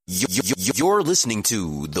You're listening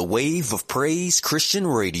to The Wave of Praise Christian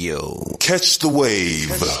Radio. Catch the wave.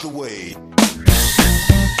 Catch the wave.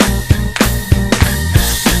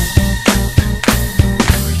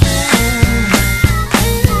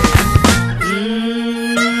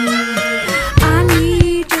 I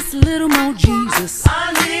need just a little more Jesus.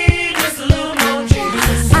 I need just a little more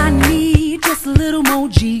Jesus. I need just a little more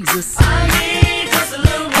Jesus. I need just a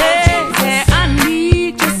little more Jesus. Yeah, I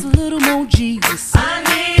need just a little more Jesus I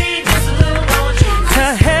need just a little more Jesus.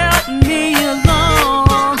 to help me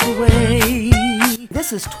along the way.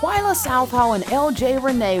 This is Twyla Southall and LJ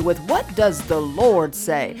Renee with What Does the Lord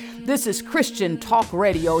Say? This is Christian Talk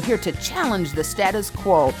Radio, here to challenge the status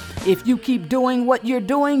quo. If you keep doing what you're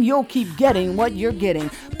doing, you'll keep getting what you're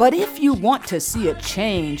getting. But if you want to see a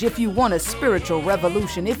change, if you want a spiritual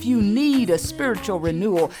revolution, if you need a spiritual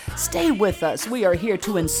renewal, stay with us. We are here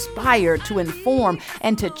to inspire, to inform,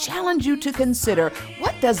 and to challenge you to consider,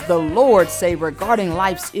 what does the Lord say regarding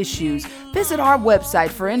life's issues? Visit our website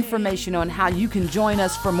for information on how you can join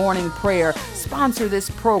us for morning prayer, sponsor this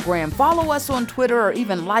program, follow us on Twitter, or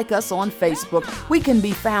even like us on Facebook. We can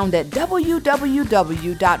be found at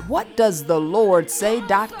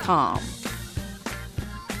www.whatdoesthelordsay.com.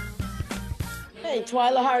 Hey,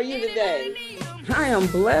 Twyla, how are you today? I am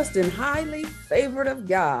blessed and highly favored of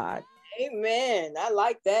God. Amen. I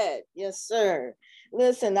like that. Yes, sir.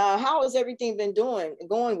 Listen, how has everything been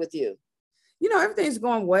going with you? You know, everything's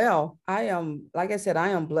going well. I am, like I said, I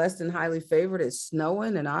am blessed and highly favored. It's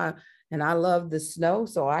snowing and I love the snow,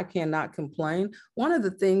 so I cannot complain. One of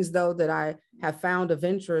the things, though, that I have found of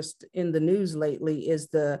interest in the news lately is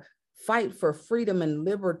the fight for freedom and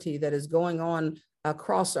liberty that is going on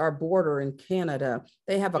across our border in Canada.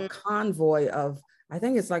 They have a convoy of, I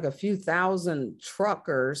think it's like a few thousand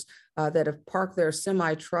truckers that have parked their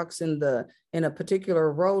semi trucks in a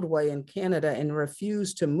particular roadway in Canada and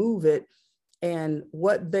refuse to move it. And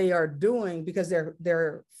what they are doing, because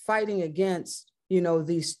they're fighting against, you know,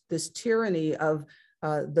 this tyranny of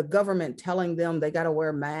the government telling them they got to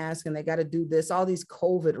wear masks and they got to do this, all these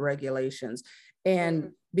COVID regulations.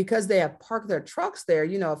 And because they have parked their trucks there,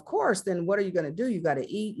 you know, of course, then what are you going to do? You got to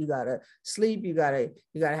eat, you got to sleep, you got to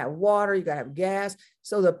have water, you got to have gas.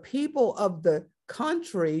 So the people of the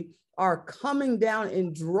country are coming down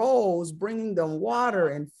in droves, bringing them water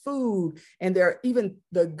and food. And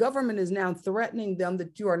the government is now threatening them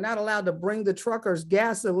that you are not allowed to bring the truckers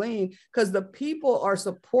gasoline because the people are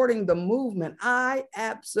supporting the movement. I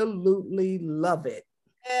absolutely love it.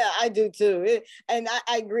 Yeah, I do too. And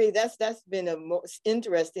I agree. That's been the most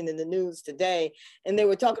interesting in the news today. And they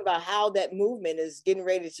were talking about how that movement is getting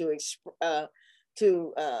ready to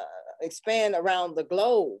expand around the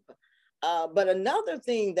globe. But another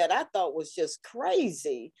thing that I thought was just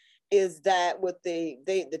crazy is that with the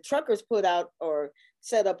truckers put out or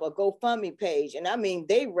set up a GoFundMe page, and I mean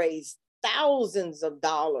they raised thousands of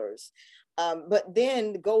dollars. But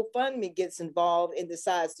then GoFundMe gets involved and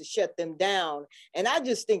decides to shut them down. And I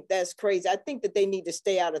just think that's crazy. I think that they need to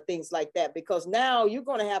stay out of things like that, because now you're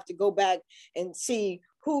going to have to go back and see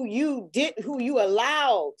who you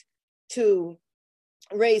allowed to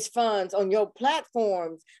raise funds on your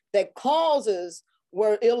platforms that causes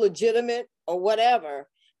were illegitimate or whatever,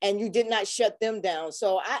 and you did not shut them down.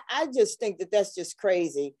 So I just think that that's just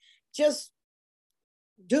crazy. Just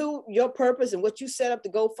do your purpose and what you set up the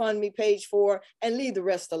GoFundMe page for, and leave the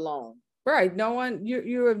rest alone. Right. No one,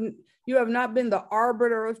 you have not been the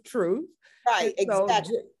arbiter of truth. Right. So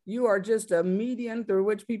exactly. You are just a medium through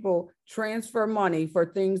which people transfer money for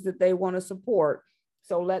things that they want to support.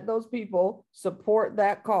 So let those people support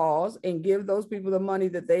that cause and give those people the money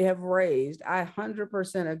that they have raised. I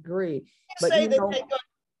 100% agree. But say that they're going to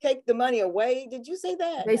take the money away. Did you say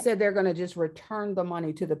that? They said they're going to just return the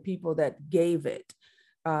money to the people that gave it.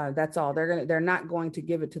 That's all. They're not going to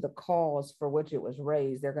give it to the cause for which it was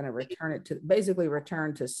raised. They're going to return it to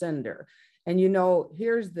sender. And you know,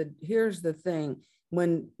 here's the thing: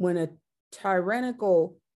 when a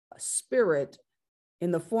tyrannical spirit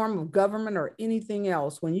in the form of government or anything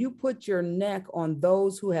else, when you put your neck on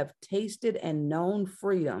those who have tasted and known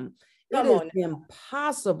freedom, it is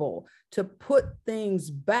impossible to put things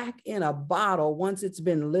back in a bottle once it's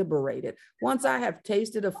been liberated. Once I have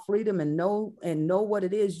tasted of freedom and know what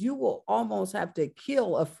it is, you will almost have to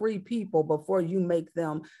kill a free people before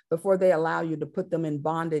they allow you to put them in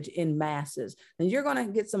bondage in masses. And you're going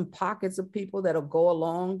to get some pockets of people that'll go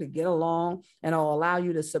along to get along, and it'll allow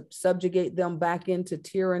you to subjugate them back into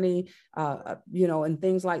tyranny, and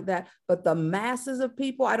things like that. But the masses of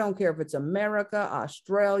people, I don't care if it's America,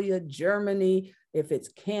 Australia, Germany, if it's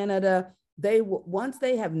Canada, once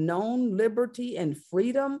they have known liberty and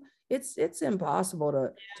freedom, it's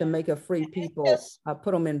impossible to make a free people, Yes.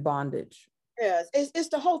 put them in bondage. Yes, it's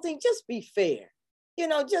the whole thing. Just be fair.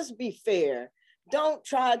 Just be fair. Don't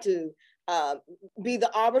try to be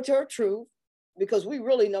the arbiter of truth, because we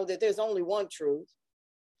really know that there's only one truth.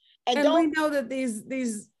 And we don't know that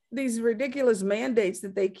these ridiculous mandates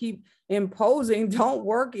that they keep imposing don't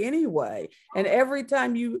work anyway. And every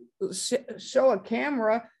time you show a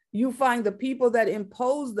camera, you find the people that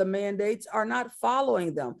impose the mandates are not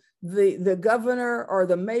following them. The governor or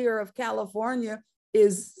the mayor of California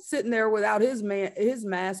is sitting there without his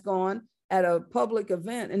mask on at a public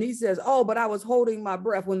event, and he says, "Oh, but I was holding my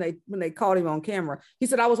breath when they caught him on camera." He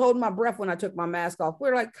said, "I was holding my breath when I took my mask off."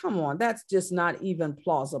 We're like, come on, that's just not even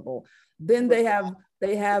plausible. Then they have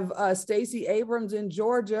Stacey Abrams in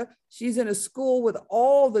Georgia. She's in a school with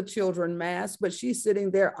all the children masked, but she's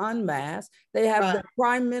sitting there unmasked. They have the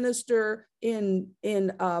prime minister in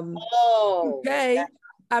UK.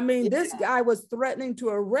 I mean, this guy was threatening to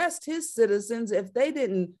arrest his citizens if they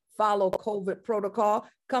didn't follow COVID protocol.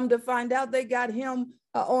 Come to find out, they got him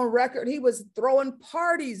on record. He was throwing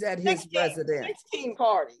parties at his residence. 16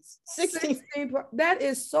 parties. 16. That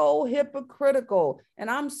is so hypocritical. And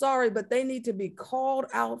I'm sorry, but they need to be called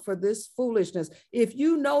out for this foolishness. If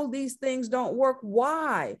you know these things don't work,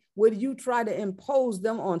 why would you try to impose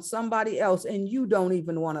them on somebody else and you don't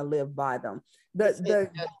even want to live by them?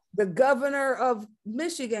 The governor of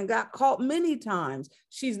Michigan got caught many times.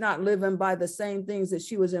 She's not living by the same things that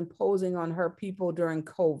she was imposing on her people during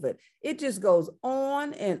COVID. It just goes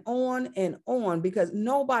on and on and on, because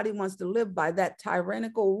nobody wants to live by that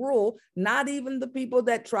tyrannical rule, not even the people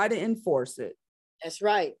that try to enforce it. That's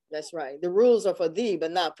right. That's right. The rules are for thee,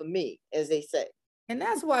 but not for me, as they say. And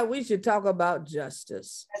that's why we should talk about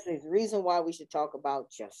justice. That's the reason why we should talk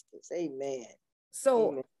about justice. Amen. So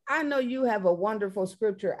Amen. I know you have a wonderful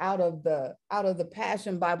scripture out of the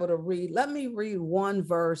Passion Bible to read. Let me read one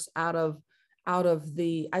verse out of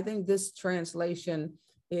the, I think this translation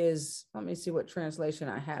is, let me see what translation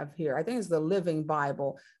I have here. I think it's the Living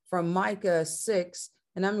Bible, from Micah 6.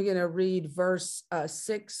 And I'm going to read verse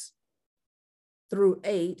 6 through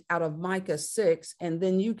 8 out of Micah 6. And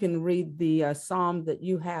then you can read the Psalm that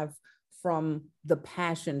you have from the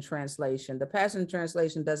Passion Translation. The Passion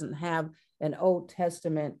Translation doesn't have an Old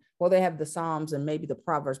Testament. Well, they have the Psalms and maybe the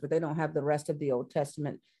Proverbs, but they don't have the rest of the Old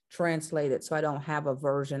Testament translated. So I don't have a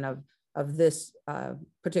version of this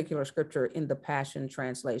particular scripture in the Passion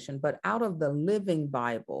Translation. But out of the Living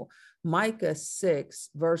Bible, Micah 6,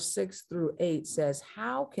 verse 6 through 8 says,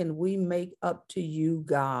 "How can we make up to you,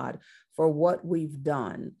 God, for what we've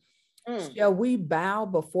done? Shall we bow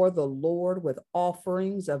before the Lord with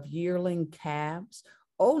offerings of yearling calves?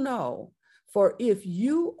 Oh no, for if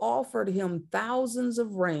you offered him thousands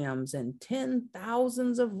of rams and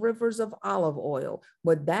 10,000s of rivers of olive oil,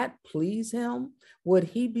 would that please him? Would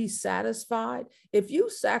he be satisfied? If you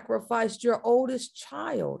sacrificed your oldest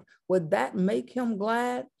child, would that make him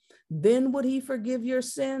glad? Then would he forgive your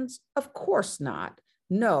sins? Of course not.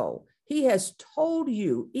 No. He has told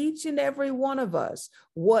you, each and every one of us,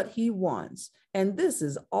 what he wants. And this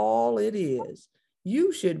is all it is.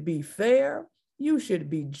 You should be fair. You should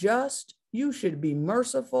be just. You should be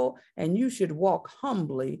merciful. And you should walk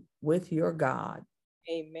humbly with your God."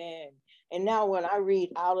 Amen. And now when I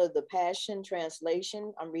read out of the Passion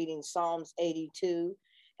Translation, I'm reading Psalms 82.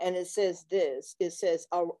 And it says this. It says,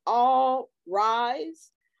 "All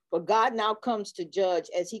rise, for God now comes to judge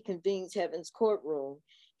as he convenes heaven's courtroom.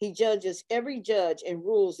 He judges every judge and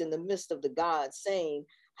rules in the midst of the gods, saying,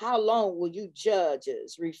 how long will you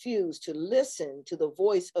judges refuse to listen to the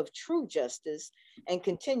voice of true justice and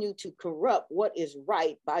continue to corrupt what is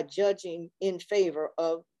right by judging in favor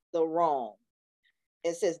of the wrong?"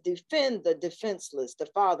 It says, "Defend the defenseless, the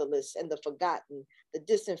fatherless, and the forgotten, the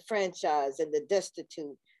disenfranchised and the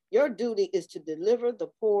destitute. Your duty is to deliver the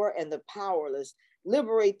poor and the powerless,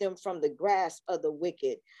 liberate them from the grasp of the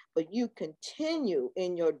wicked, but you continue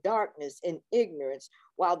in your darkness and ignorance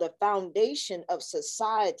while the foundation of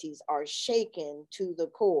societies are shaken to the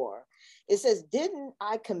core." It says, "Didn't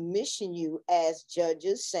I commission you as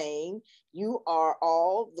judges, saying, you are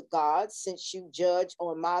all the gods since you judge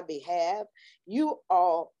on my behalf? You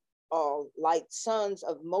all are like sons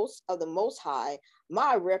of the Most High,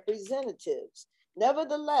 my representatives.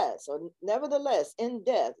 Nevertheless, in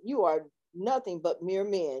death, you are nothing but mere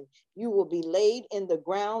men. You will be laid in the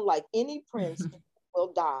ground like any prince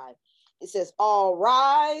will die." It says, "All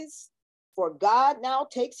rise, for God now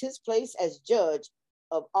takes his place as judge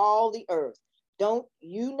of all the earth. Don't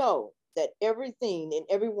you know that everything and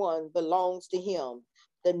everyone belongs to him?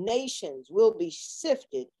 The nations will be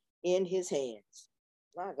sifted in his hands."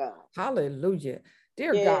 My God. Hallelujah.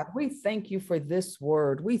 Dear Yeah. God, we thank you for this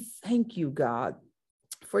word. We thank you, God,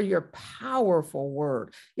 for your powerful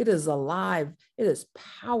word. It is alive. It is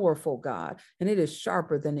powerful, God, and it is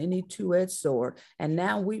sharper than any two-edged sword. And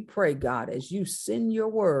now we pray, God, as you send your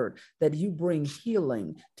word, that you bring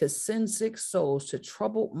healing to sin-sick souls, to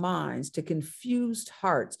troubled minds, to confused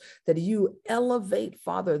hearts, that you elevate,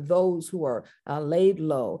 Father, those who are laid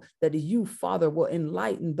low, that you, Father, will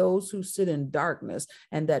enlighten those who sit in darkness,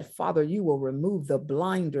 and that, Father, you will remove the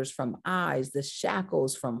blinders from eyes, the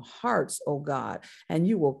shackles from hearts, oh God, and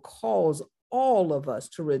you will cause all of us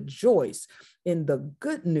to rejoice in the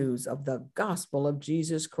good news of the gospel of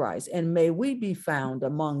Jesus Christ. And may we be found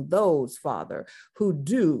among those, Father, who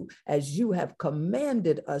do as you have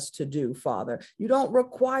commanded us to do, Father. You don't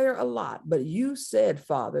require a lot, but you said,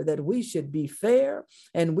 Father, that we should be fair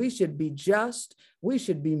and we should be just, we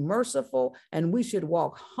should be merciful, and we should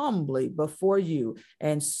walk humbly before you.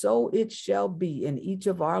 And so it shall be in each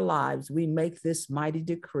of our lives. We make this mighty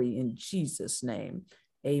decree in Jesus' name.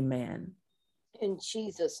 Amen. In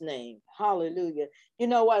Jesus' name. Hallelujah. You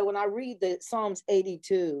know what? When I read the Psalms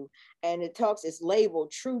 82 and it's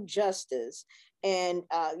labeled true justice. And,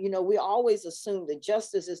 we always assume that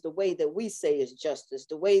justice is the way that we say is justice,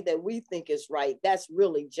 the way that we think is right. That's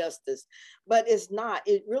really justice, but it's not.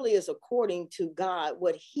 It really is according to God,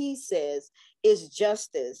 what he says is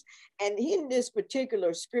justice. And in this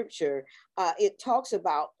particular scripture, it talks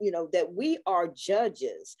about, that we are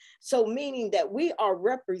judges. So meaning that we are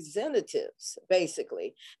representatives,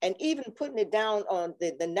 basically. And even putting it down on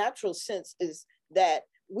the natural sense is that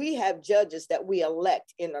we have judges that we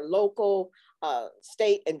elect in a local,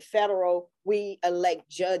 state, and federal. We elect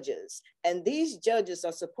judges, and these judges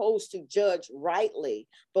are supposed to judge rightly.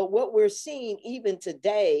 But what we're seeing even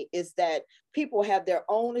today is that people have their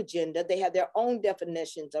own agenda. They have their own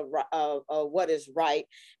definitions of what is right,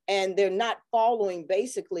 and they're not following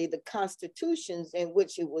basically the constitutions in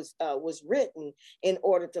which it was written in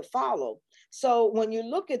order to follow. So when you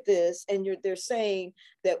look at this and they're saying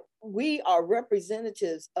that we are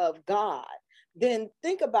representatives of God, then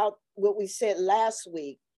think about what we said last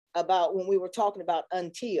week about when we were talking about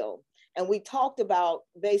until, and we talked about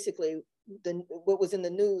basically what was in the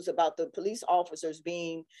news about the police officers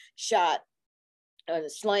being shot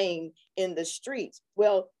and slain in the streets.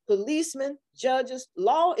 Well, policemen, judges,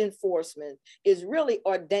 law enforcement is really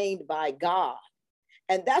ordained by God.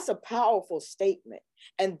 And that's a powerful statement.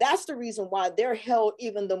 And that's the reason why they're held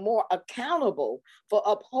even the more accountable for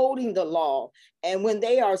upholding the law. And when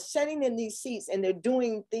they are sitting in these seats and they're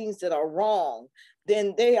doing things that are wrong,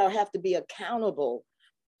 then they have to be accountable.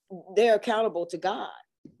 They're accountable to God.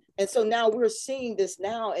 And so now we're seeing this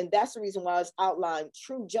now, and that's the reason why it's outlined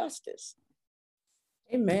true justice.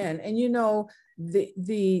 Amen. And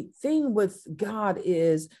the thing with God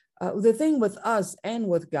is, the thing with us and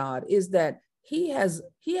with God is that He has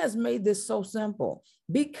made this so simple.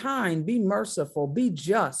 Be kind, be merciful, be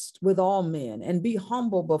just with all men, and be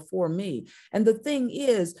humble before me. And the thing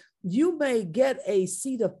is, you may get a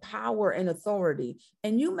seat of power and authority,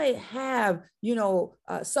 and you may have,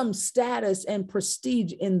 some status and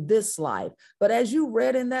prestige in this life. But as you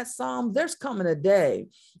read in that Psalm, there's coming a day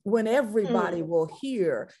when everybody will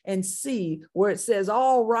hear and see where it says,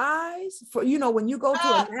 all rise. For, when you go to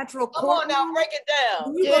a natural courtroom. Come on now, break it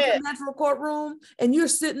down. When you go to a natural courtroom and you're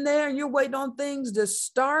sitting there and you're waiting on things to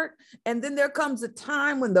start, and then there comes a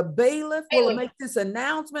time when the bailiff will make this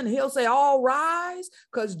announcement. He'll say, all rise,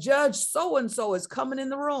 because Judge so-and-so is coming in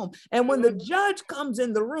the room. And when the judge comes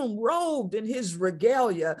in the room robed in his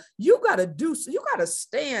regalia, you got to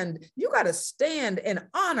stand and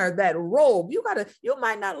honor that robe. You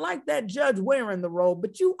might not like that judge wearing the robe,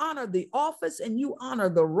 but you honor the office and you honor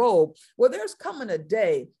the robe. Well, there's coming a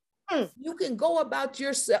day you can go about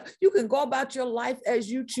yourself. You can go about your life as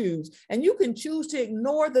you choose, and you can choose to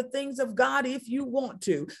ignore the things of God if you want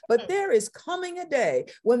to. But there is coming a day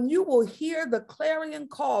when you will hear the clarion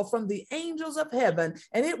call from the angels of heaven,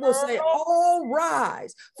 and it will say, all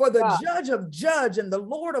rise, for the judge of judges and the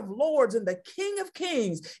Lord of lords and the King of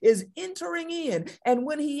kings is entering in. And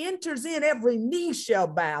when he enters in, every knee shall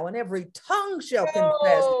bow and every tongue shall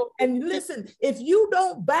confess. And listen, if you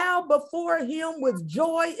don't bow before him with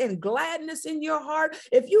joy and gladness in your heart,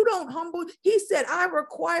 if you don't humble, he said, I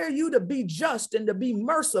require you to be just and to be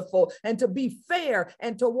merciful and to be fair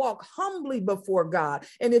and to walk humbly before God.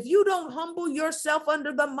 And if you don't humble yourself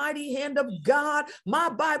under the mighty hand of God, my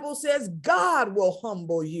Bible says God will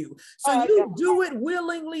humble you. So you do it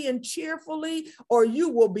willingly and cheerfully, or you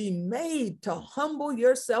will be made to humble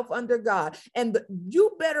yourself under God. And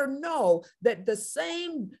you better know that the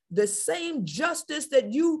same justice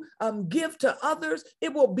that you give to others,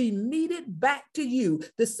 it will be be meted back to you.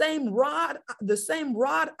 The same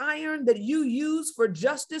rod iron that you use for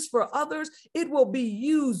justice for others, it will be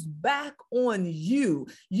used back on you.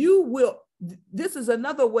 You will, this is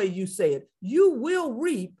another way you say it, you will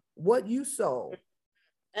reap what you sow.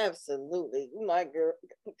 Absolutely. My girl,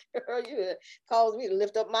 you caused me to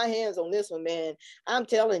lift up my hands on this one, man. I'm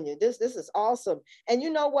telling you, this is awesome. And you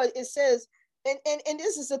know what it says, and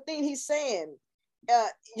this is the thing he's saying.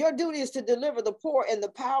 Your duty is to deliver the poor and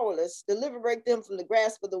the powerless, liberate them from the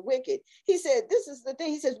grasp of the wicked. He said, this is the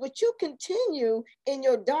thing. He says, but you continue in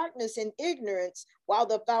your darkness and ignorance while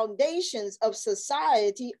the foundations of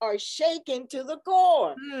society are shaken to the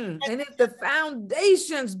core. And if the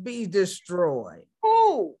foundations be destroyed,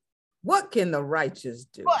 what can the righteous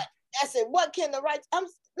do? What? I said, what can the righteous?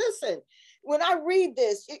 Listen, when I read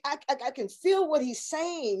this, I can feel what he's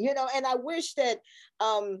saying, you know, and I wish that,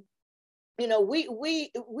 you know,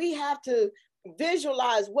 we have to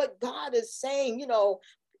visualize what God is saying. You know,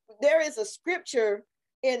 there is a scripture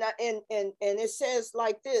and it says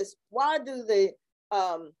like this: why do they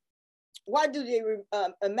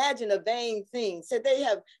imagine a vain thing? So they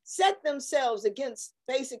have set themselves against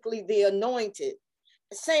basically the anointed,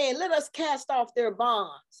 saying, let us cast off their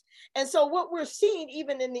bonds. And so what we're seeing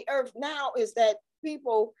even in the earth now is that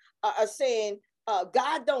people are saying,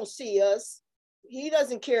 God don't see us. He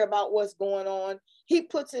doesn't care about what's going on. He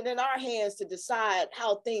puts it in our hands to decide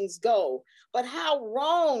how things go. But how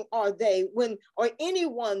wrong are they when, or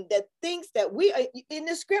anyone that thinks that we are, in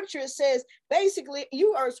the scripture it says, basically,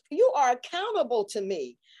 you are accountable to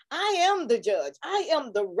me. I am the judge. I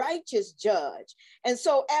am the righteous judge. And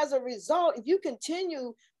so as a result, if you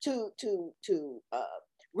continue to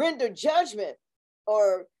render judgment,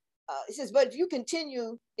 or it says, but if you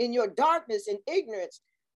continue in your darkness and ignorance,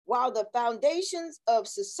 while the foundations of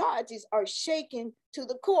societies are shaken to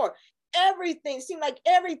the core. Everything seems like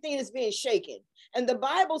everything is being shaken. And the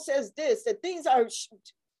Bible says this, that things are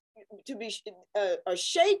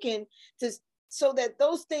shaken so that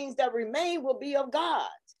those things that remain will be of God.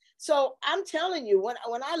 So I'm telling you, when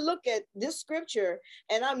I look at this scripture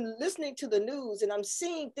and I'm listening to the news and I'm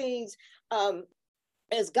seeing things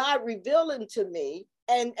as God revealing to me,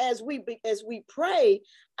 and as we pray,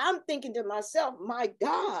 I'm thinking to myself, my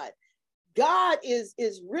God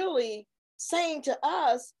is really saying to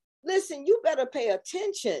us, listen, you better pay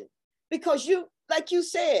attention, because you, like you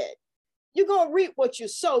said, you're going to reap what you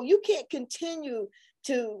sow. You can't continue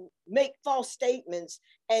to make false statements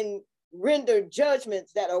and render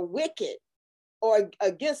judgments that are wicked or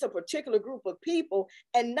against a particular group of people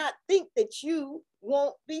and not think that you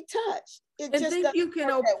won't be touched. And think you can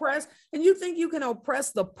oppress, and you think you can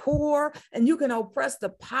oppress the poor and you can oppress the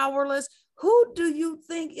powerless. Who do you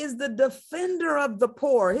think is the defender of the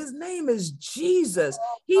poor? His name is Jesus.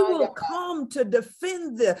 He will come to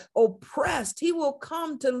defend the oppressed. He will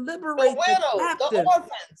come to liberate the captive. The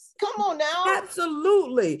orphans. Come on now.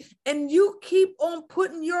 Absolutely. And you keep on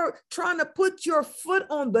trying to put your foot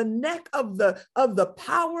on the neck of the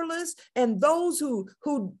powerless and those who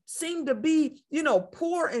seem to be,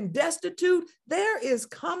 poor and destitute. There is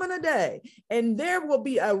coming a day, and there will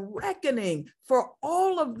be a reckoning for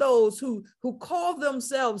all of those who call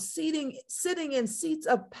themselves sitting in seats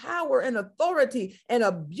of power and authority and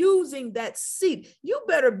abusing that seat. You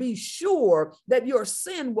better be sure that your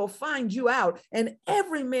sin will find you out, and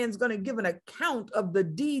every man's going to give an account of the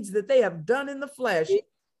deeds that they have done in the flesh.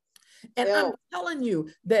 And I'm telling you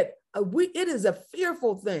that it is a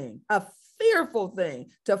fearful thing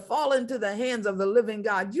to fall into the hands of the living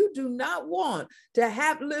God. You do not want to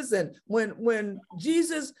have, listen, when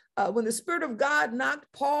Jesus, when the Spirit of God knocked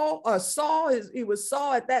Saul, he was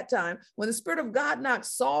Saul at that time, when the Spirit of God knocked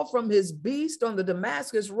Saul from his beast on the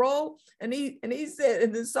Damascus road, and he said,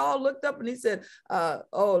 and then Saul looked up and he said,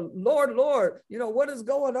 oh, Lord, what is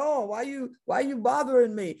going on? Why are you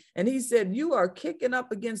bothering me? And he said, you are kicking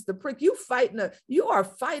up against the prick. You are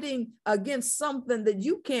fighting against something that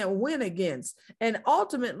you can't win against. And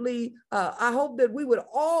ultimately, I hope that we would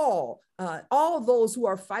all those who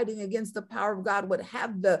are fighting against the power of God would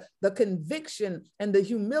have the conviction and the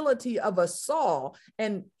humility of a Saul.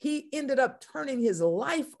 And he ended up turning his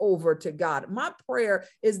life over to God. My prayer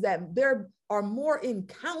is that there are more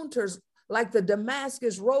encounters like the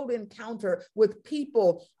Damascus Road encounter with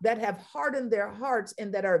people that have hardened their hearts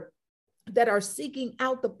and that are seeking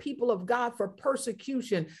out the people of God for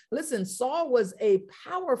persecution. Listen, Saul was a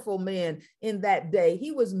powerful man in that day.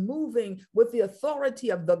 He was moving with the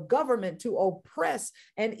authority of the government to oppress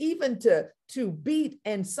and even to beat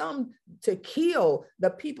and some to kill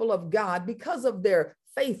the people of God because of their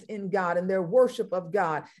faith in God and their worship of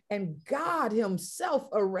God. And God himself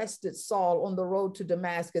arrested Saul on the road to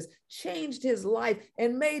Damascus, changed his life,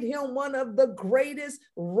 and made him one of the greatest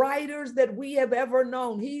writers that we have ever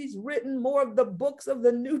known. He's written more of the books of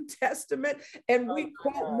the New Testament, and we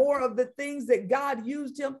quote more of the things that God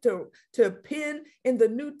used him to pen in the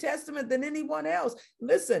New Testament than anyone else.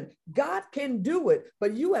 Listen, God can do it,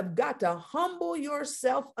 but you have got to humble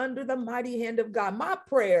yourself under the mighty hand of God. My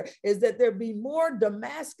prayer is that there be more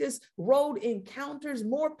Damascus Road encounters,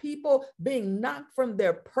 more people being knocked from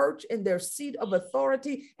their perch in their seat of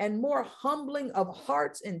authority, and more humbling of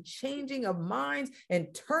hearts and changing of minds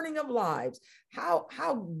and turning of lives. How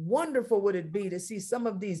wonderful would it be to see some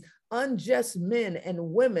of these unjust men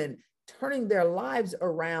and women turning their lives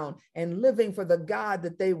around and living for the God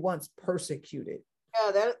that they once persecuted?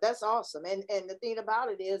 Yeah, that's awesome. And the thing about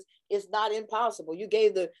it is, it's not impossible. You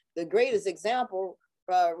gave the greatest example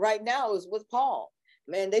right now is with Paul.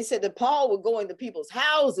 Man, they said that Paul would go into people's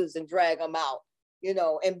houses and drag them out,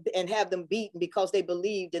 and have them beaten because they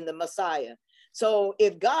believed in the Messiah. So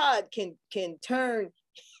if God can turn,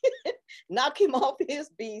 knock him off his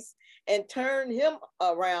beast and turn him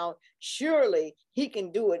around, surely he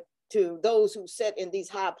can do it to those who sit in these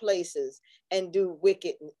high places and do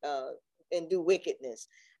wickedness.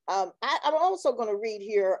 I'm also going to read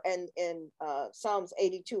here in Psalms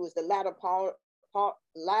 82 is the latter part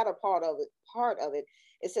of it.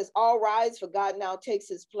 It says, "All rise, for God now takes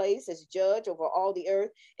his place as judge over all the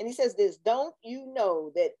earth." And he says this, "Don't you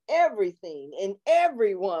know that everything and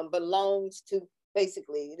everyone belongs to,"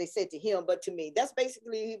 basically, they said to him, but to me. That's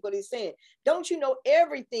basically what he's saying. Don't you know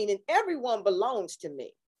everything and everyone belongs to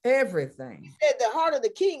me? Everything. He said, "The heart of the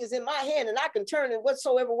king is in my hand, and I can turn it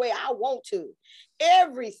whatsoever way I want to."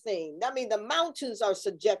 Everything. I mean, the mountains are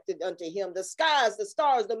subjected unto him, the skies, the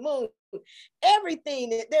stars, the moon,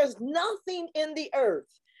 everything. There's nothing in the earth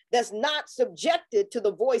that's not subjected to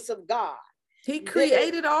the voice of God. He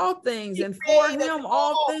created all things, and for him,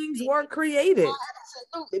 all things were created.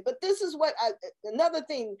 Absolutely. But this is what another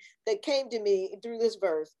thing that came to me through this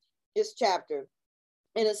verse, this chapter.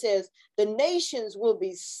 And it says, the nations will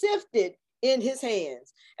be sifted in his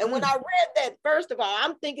hands. And when I read that, first of all,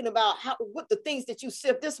 I'm thinking about what the things that you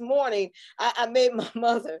sift. This morning, I made my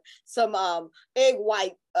mother some egg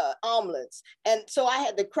white omelets. And so I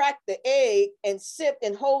had to crack the egg and sift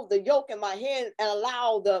and hold the yolk in my hand and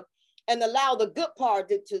allow the good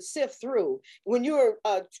part to sift through. When you're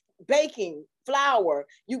baking flour,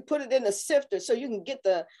 you put it in a sifter so you can get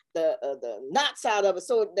the knots out of it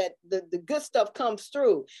so that the good stuff comes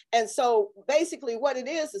through. And so basically what it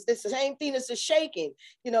is the same thing as the shaking.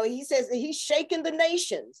 He says that he's shaking the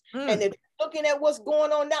nations. And if you're looking at what's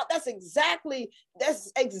going on now, that's exactly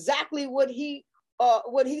what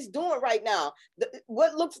he's doing right now.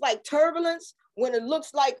 What looks like turbulence, when it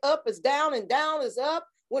looks like up is down and down is up,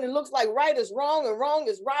 when it looks like right is wrong and wrong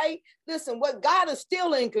is right. Listen, what God is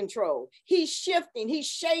still in control. He's shifting, he's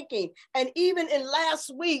shaking. And even in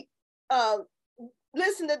last week,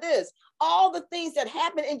 listen to this, all the things that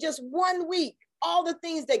happened in just 1 week, all the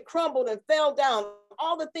things that crumbled and fell down,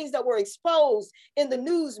 all the things that were exposed in the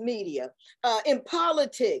news media, in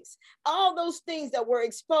politics, all those things that were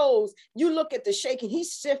exposed, you look at the shaking,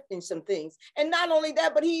 he's shifting some things. And not only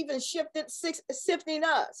that, but he even sifting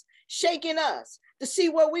us, shaking us to see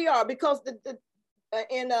where we are, because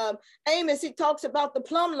in Amos, he talks about the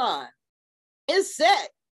plumb line. It's set.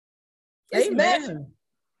 It's measured.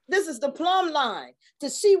 This is the plumb line to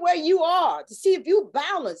see where you are, to see if you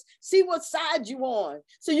balance, see what side you on.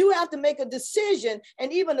 So you have to make a decision.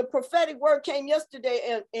 And even the prophetic word came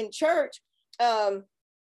yesterday in church.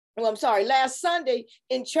 Last Sunday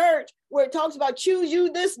in church, where it talks about choose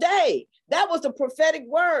you this day. That was the prophetic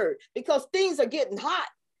word, because things are getting hot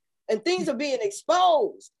and things are being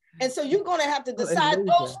exposed. And so you're going to have to decide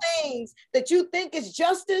those things that you think is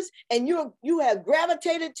justice and you have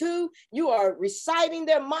gravitated to, you are reciting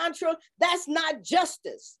their mantra. That's not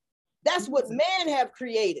justice. That's what man have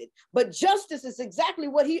created. But justice is exactly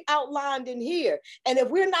what he outlined in here. And if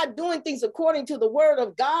we're not doing things according to the word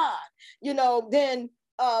of God, then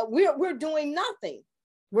we're doing nothing.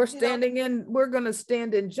 We're going to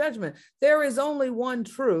stand in judgment. There is only one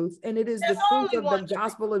truth, and it is the truth of the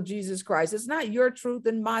gospel of Jesus Christ. It's not your truth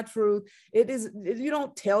and my truth. It is, you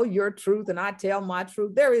don't tell your truth and I tell my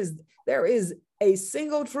truth. There is a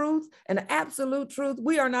single truth, an absolute truth.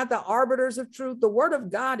 We are not the arbiters of truth. The word of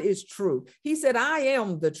God is truth. He said, I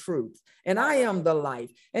am the truth and I am the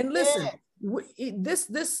life. And listen,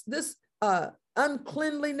 this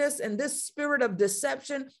uncleanliness and this spirit of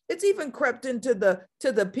deception, it's even crept into the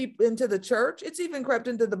people, into the church. It's even crept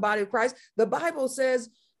into the body of Christ. The Bible says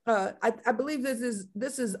I believe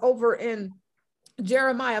this is over in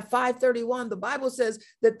Jeremiah 5:31. The Bible says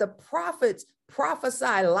that the prophets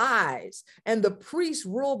prophesy lies and the priests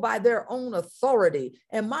rule by their own authority,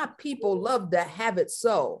 and my people love to have it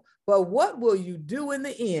so. But what will you do in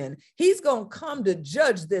the end? He's going to come to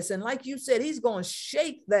judge this. And like you said, he's going to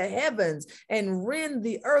shake the heavens and rend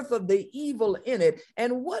the earth of the evil in it.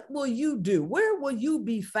 And what will you do? Where will you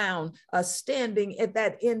be found standing at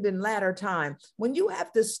that end and latter time? When you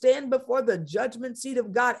have to stand before the judgment seat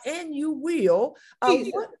of God, and you will,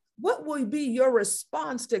 what will be your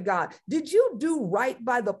response to God? Did you do right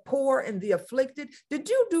by the poor and the afflicted? Did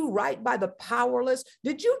you do right by the powerless?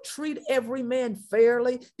 Did you treat every man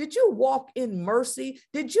fairly? Did you walk in mercy?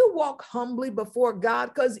 Did you walk humbly before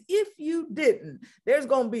God? Because if you didn't, there's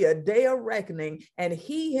going to be a day of reckoning, and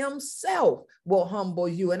he himself will humble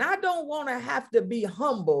you. And I don't want to have to be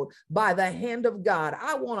humbled by the hand of God.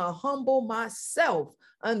 I want to humble myself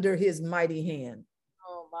under his mighty hand.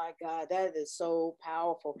 Oh my God, that is so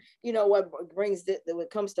powerful. You know what what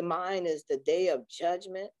comes to mind is the day of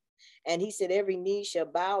judgment. And he said, every knee shall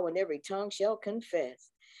bow and every tongue shall confess.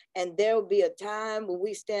 And there will be a time when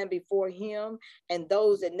we stand before him, and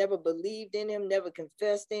those that never believed in him, never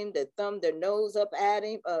confessed him, that thumbed their nose up at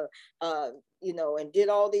him, and did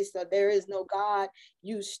all these stuff. There is no God.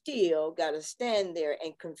 You still got to stand there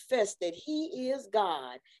and confess that he is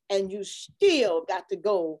God. And you still got to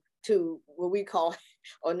go to what we call,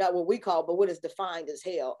 or not what we call, but what is defined as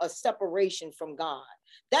hell, a separation from God.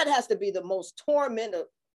 That has to be the most torment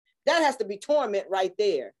right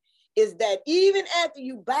there, is that even after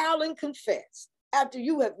you bow and confess, after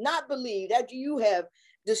you have not believed, after you have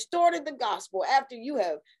distorted the gospel, after you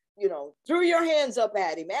have, threw your hands up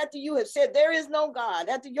at him, after you have said there is no God,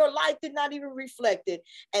 after your life did not even reflect it,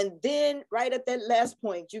 and then right at that last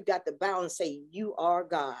point, you got to bow and say, you are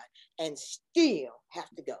God, and still have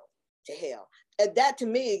to go to hell. And that to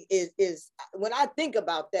me is when I think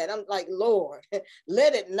about that, I'm like, Lord,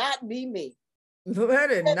 let it not be me. Let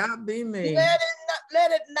it not be me.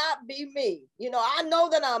 Let it not be me. I know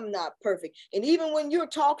that I'm not perfect. And even when you're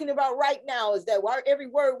talking about right now, is that every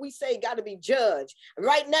word we say got to be judged.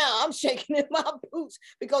 Right now, I'm shaking in my boots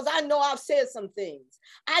because I know I've said some things.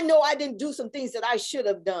 I know I didn't do some things that I should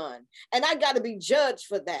have done. And I got to be judged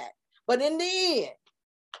for that. But in the end.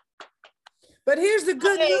 But here's the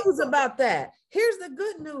good news about that. Here's the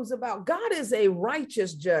good news about God is a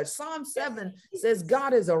righteous judge. Psalm 7 says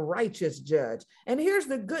God is a righteous judge. And here's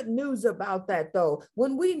the good news about that, though.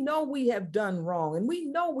 When we know we have done wrong and we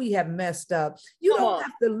know we have messed up, you don't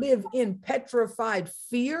have to live in petrified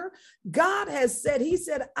fear. God has said, he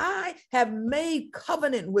said, I have made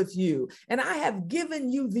covenant with you, and I have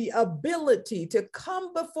given you the ability to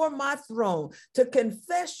come before my throne, to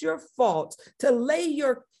confess your faults, to lay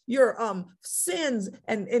your sins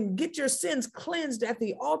and get your sins cleansed at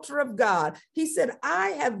the altar of God. He said, I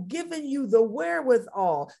have given you the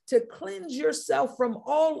wherewithal to cleanse yourself from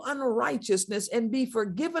all unrighteousness and be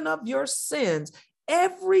forgiven of your sins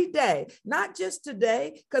every day, not just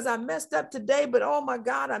today, because I messed up today, but oh my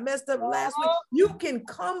God, I messed up last week. You can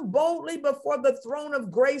come boldly before the throne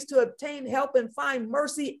of grace to obtain help and find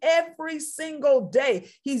mercy every single day.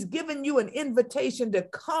 He's given you an invitation to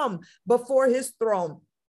come before his throne.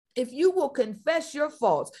 If you will confess your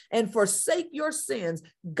faults and forsake your sins,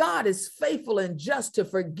 God is faithful and just to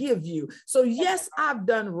forgive you. So yes, I've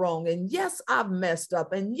done wrong, and yes, I've messed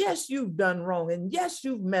up, and yes, you've done wrong, and yes,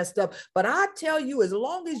 you've messed up. But I tell you, as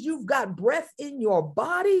long as you've got breath in your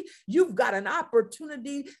body, you've got an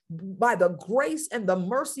opportunity by the grace and the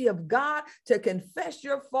mercy of God to confess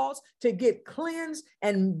your faults, to get cleansed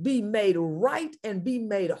and be made right and be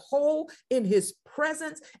made whole in his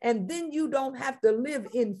presence. And then you don't have to live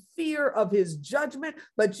in fear of his judgment,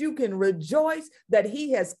 but you can rejoice that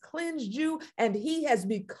he has cleansed you and he has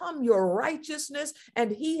become your righteousness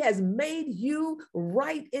and he has made you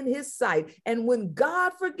right in his sight. And when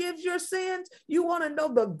God forgives your sins, you want to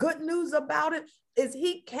know the good news about it is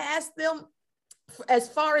he cast them as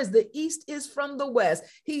far as the east is from the west.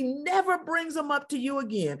 He never brings them up to you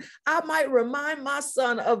again. I might remind my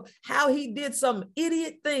son of how he did some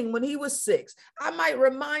idiot thing when he was 6. I might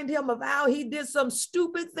remind him of how he did some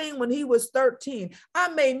stupid thing when he was 13. I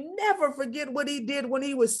may never forget what he did when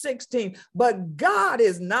he was 16, but God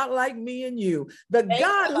is not like me and you. The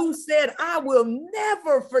God who said, I will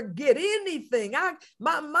never forget anything.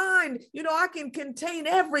 My mind, I can contain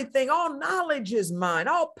everything. All knowledge is mine.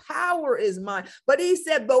 All power is mine. But he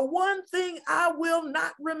said, the one thing I will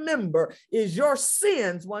not remember is your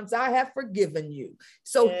sins once I have forgiven you.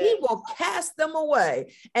 So he will cast them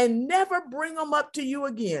away and never bring them up to you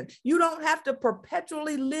again. You don't have to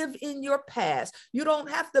perpetually live in your past. You don't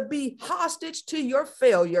have to be hostage to your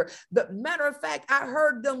failure. The matter of fact, I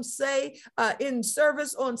heard them say in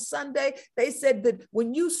service on Sunday, they said that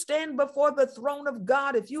when you stand before the throne of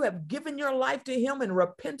God, if you have given your life to him and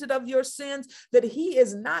repented of your sins, that he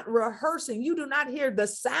is not rehearsing. You do not hear the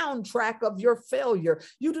soundtrack of your failure.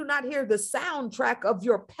 You do not hear the soundtrack of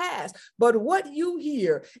your past. But what you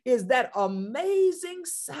hear is that amazing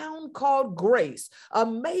sound called grace.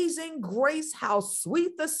 Amazing grace, how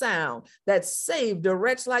sweet the sound that saved a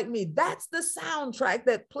wretch like me. That's the soundtrack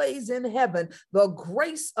that plays in heaven. The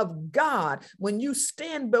grace of God when you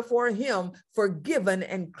stand before him, forgiven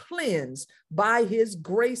and cleansed by his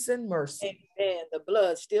grace and mercy. Amen. The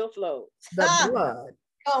blood still flows. The blood.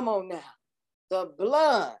 Come on now. The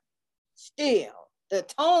blood still, the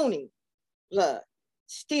atoning blood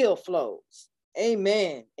still flows.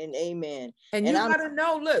 Amen and amen. And you got to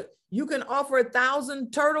know, look, you can offer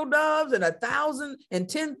 1,000 turtle doves and 1,000 and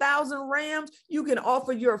 10,000 rams. You can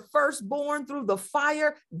offer your firstborn through the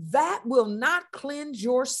fire. That will not cleanse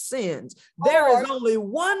your sins. There is only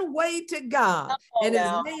one way to God, and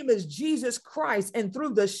his name is Jesus Christ. And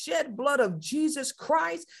through the shed blood of Jesus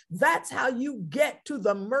Christ, that's how you get to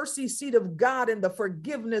the mercy seat of God and the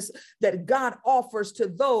forgiveness that God offers to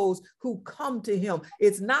those who come to him.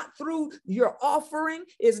 It's not through your offering.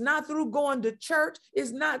 It's not through going to church.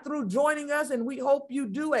 It's not through joining us, and we hope you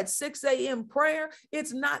do, at 6 a.m. prayer.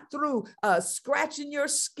 It's not through scratching your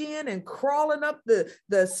skin and crawling up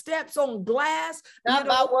the steps on glass. Not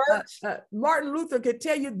by works. Martin Luther could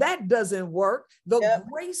tell you that doesn't work. The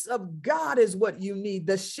grace of God is what you need.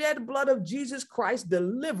 The shed blood of Jesus Christ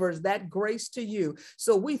delivers that grace to you.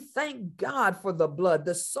 So we thank God for the blood,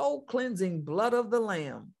 the soul cleansing blood of the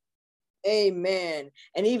Lamb. Amen.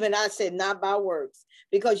 And even I said not by works,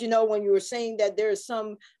 because when you were saying that there's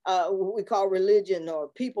some what we call religion, or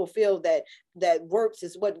people feel that works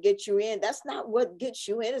is what gets you in. That's not what gets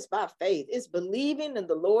you in. It's by faith. It's believing in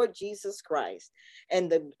the Lord Jesus Christ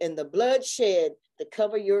and the blood shed to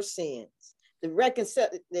cover your sins.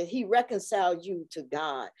 That he reconciled you to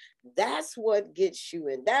God. That's what gets you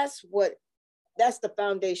in. That's the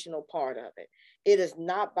foundational part of it. It is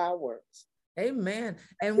not by works. Amen.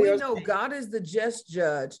 And we know God is the just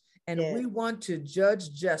judge, and we want to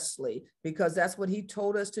judge justly, because that's what he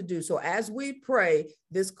told us to do. So as we pray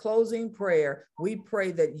this closing prayer, we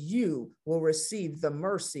pray that you will receive the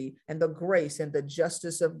mercy and the grace and the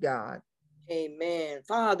justice of God. Amen.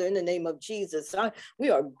 Father, in the name of Jesus, we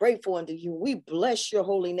are grateful unto you. We bless your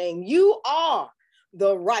holy name. You are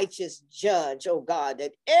the righteous judge, oh God,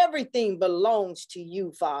 that everything belongs to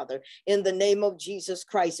you, Father, in the name of Jesus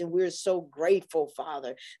Christ. And we're so grateful,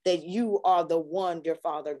 Father, that you are the one, dear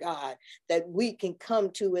Father God, that we can come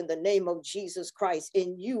to in the name of Jesus Christ.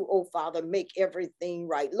 In you, oh Father, make everything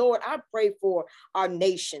right. Lord, I pray for our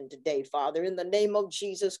nation today, Father, in the name of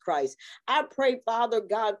Jesus Christ. I pray, Father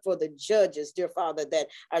God, for the judges, dear Father, that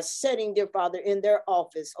are sitting, dear Father, in their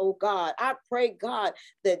office, oh God. I pray, God,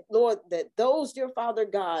 that, Lord, that those, dear Father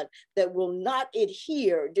God, that will not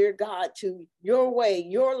adhere, dear God, to your way,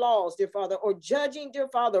 your laws, dear Father, or judging, dear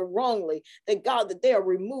Father, wrongly, that God, that they are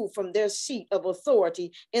removed from their seat of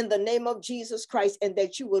authority in the name of Jesus Christ, and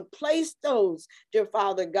that you would place those, dear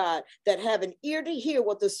Father God, that have an ear to hear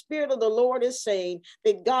what the Spirit of the Lord is saying,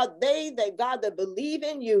 that God, that believe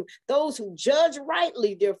in you, those who judge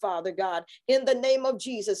rightly, dear Father God, in the name of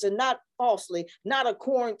Jesus, and not falsely, not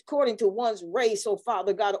according to one's race, oh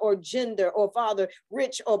Father God, or gender, or Father,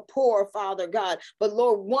 rich or poor, Father God, but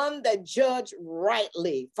Lord, one that judge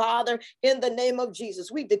rightly, Father, in the name of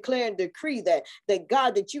Jesus. We declare and decree that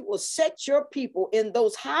God, that you will set your people in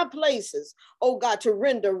those high places, oh God, to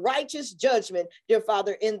render righteous judgment, dear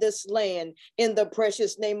Father, in this land, in the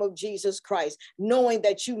precious name of Jesus Christ, knowing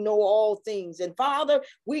that you know all things. And Father,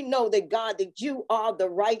 we know that God, that you are the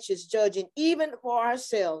righteous judge, and even for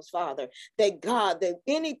ourselves, Father, that God, that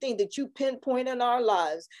anything that you pinpoint in our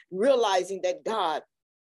lives, realizing that God,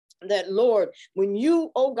 that Lord, when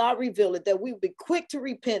you, oh God, reveal it, that we be quick to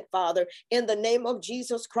repent, Father, in the name of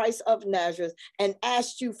Jesus Christ of Nazareth, and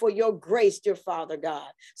ask you for your grace, dear Father God.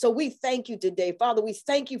 So we thank you today, Father. We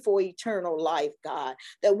thank you for eternal life, God,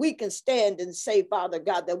 that we can stand and say, Father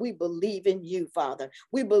God, that we believe in you, Father.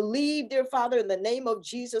 We believe, dear Father, in the name of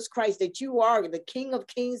Jesus Christ, that you are the King of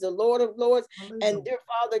Kings, the Lord of Lords, and dear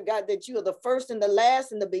Father God, that you are the first and the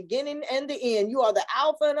last and the beginning and the end. You are the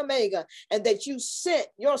Alpha and Omega, and that you sent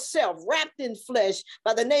your yourself wrapped in flesh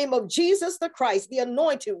by the name of Jesus the Christ, the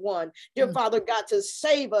anointed one, dear Father God, to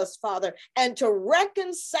save us, Father, and to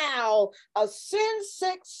reconcile a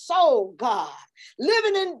sin-sick soul, God,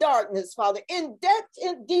 living in darkness, Father, in depth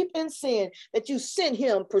and deep in sin, that you sent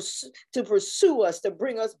him to pursue us, to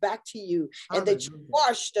bring us back to you, and that you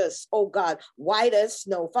washed us, oh God, white as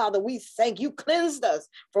snow. Father, we thank you, cleansed us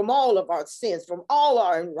from all of our sins, from all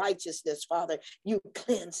our unrighteousness, Father. You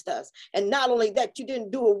cleansed us. And not only that, you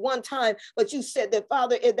didn't do it one time, but you said that,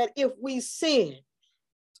 Father, that if we sin,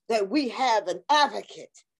 that we have an advocate,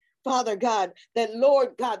 Father God, that Lord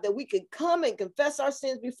God, that we can come and confess our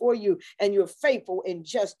sins before you, and you're faithful and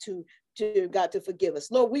just to God to forgive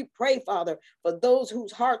us. Lord, we pray, Father, for those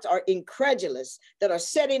whose hearts are incredulous, that are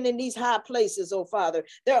sitting in these high places, oh Father.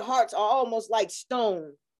 Their hearts are almost like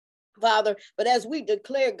stone, Father, but as we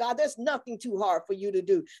declare, God, there's nothing too hard for you to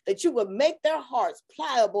do, that you would make their hearts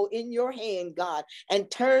pliable in your hand, God, and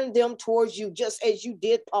turn them towards you, just as you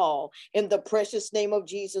did Paul, in the precious name of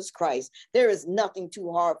Jesus Christ. There is nothing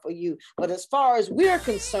too hard for you. But as far as we're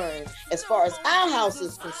concerned, as far as our house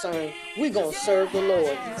is concerned, we're going to serve the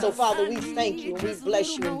Lord. So, Father, we thank you and we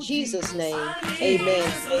bless you in Jesus' name. Amen.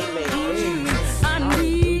 Amen. I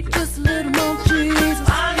need just a little more Jesus.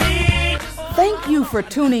 Thank you for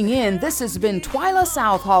tuning in. This has been Twyla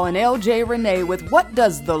Southall and LJ Renee with What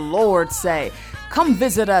Does the Lord Say? Come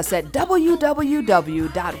visit us at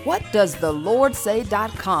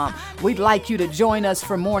www.whatdoesthelordsay.com. We'd like you to join us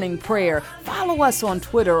for morning prayer. Follow us on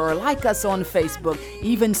Twitter or like us on Facebook.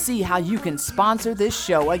 Even see how you can sponsor this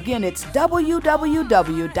show. Again, it's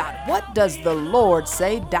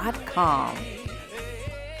www.whatdoesthelordsay.com.